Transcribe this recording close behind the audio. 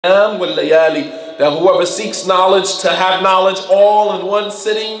that whoever seeks knowledge to have knowledge all in one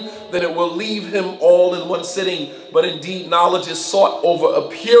sitting, then it will leave him all in one sitting. But indeed, knowledge is sought over a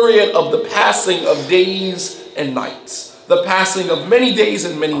period of the passing of days and nights. The passing of many days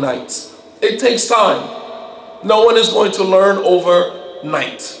and many nights. It takes time. No one is going to learn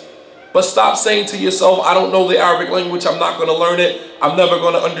overnight. But stop saying to yourself, I don't know the Arabic language, I'm not going to learn it, I'm never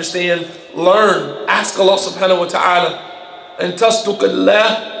going to understand. Learn. Ask Allah subhanahu wa ta'ala. And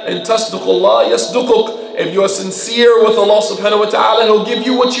tasduqillah, and tasduqullah yasduquk. If you are sincere with Allah subhanahu wa ta'ala, He'll give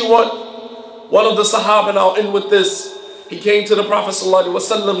you what you want. One of the Sahaba, and I'll end with this, he came to the Prophet sallallahu alaihi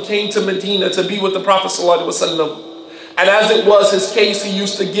wasallam, came to Medina to be with the Prophet sallallahu alaihi wasallam. And as it was his case, he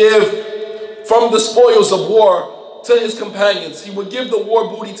used to give from the spoils of war to his companions. He would give the war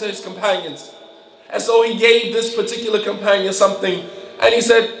booty to his companions. And so he gave this particular companion something, and he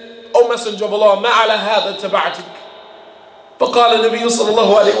said, O Messenger of Allah, ما على هذا تبعتك. فقال النبي صلى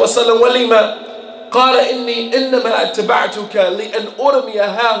الله عليه وسلم ولما قال إنما اتبعتك لأن أرمي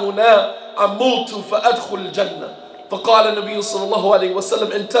هاهنا أملت فأدخل الجنة. فقال النبي صلى الله عليه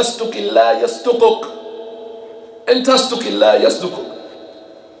وسلم إن تصدق الله يصدقك إن تصدق الله يصدقك.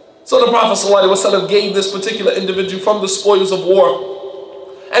 So the Prophet ﷺ gave this particular individual from the spoils of war.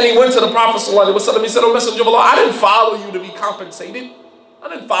 And he went to the Prophet ﷺ. He said, O Messenger of Allah, I didn't follow you to be compensated. I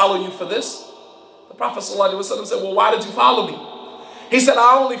didn't follow you for this. The Prophet ﷺ said, well, why did you follow me? He said,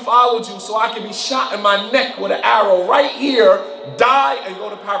 I only followed you so I could be shot in my neck with an arrow right here, die, and go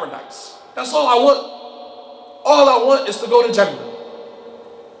to paradise. That's all I want. All I want is to go to Jannah.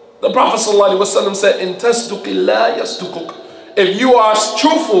 The Prophet ﷺ said, in tasduqillah yasduquk. If you are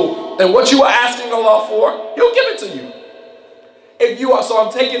truthful in what you are asking Allah for, He'll give it to you. If you are, so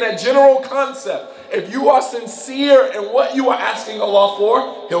I'm taking that general concept. If you are sincere in what you are asking Allah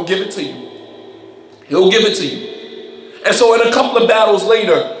for, He'll give it to you. He'll give it to you. And so in a couple of battles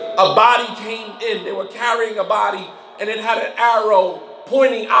later, a body came in. They were carrying a body, and it had an arrow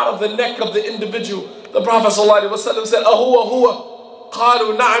pointing out of the neck of the individual. The Prophet ﷺ said, Ahuwa huwa.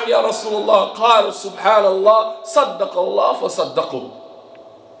 قالوا نعم يا رسول الله. قالوا سبحان الله صدق الله فصدقوا.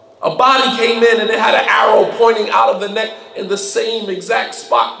 A body came in and it had an arrow pointing out of the neck in the same exact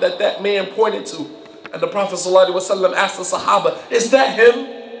spot that that man pointed to. And the Prophet ﷺ asked the Sahaba, is that him?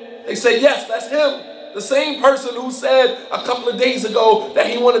 They said, yes, that's him. The same person who said a couple of days ago that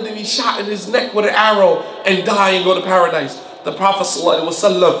he wanted to be shot in his neck with an arrow and die and go to paradise. The Prophet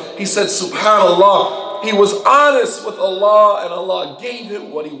ﷺ, he said, subhanallah. He was honest with Allah, and Allah gave him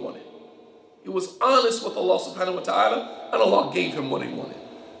what he wanted. He was honest with Allah subhanahu wa ta'ala, and Allah gave him what he wanted.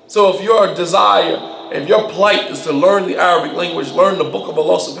 So if your desire, if your plight is to learn the Arabic language, learn the book of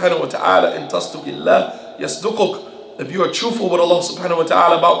Allah subhanahu wa ta'ala, in tasduqillah yasduquk. If you are truthful with Allah subhanahu wa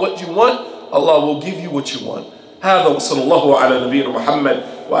ta'ala about what you want, Allah will give you what you want. هذا وصلى الله على نبينا محمد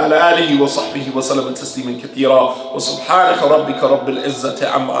وعلى آله وصحبه وسلم تسليما كثيرا وسبحانك ربك رب العزة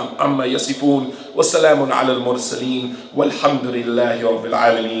عما يصفون وسلام على المرسلين والحمد لله رب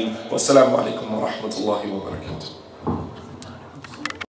العالمين والسلام عليكم ورحمة الله وبركاته.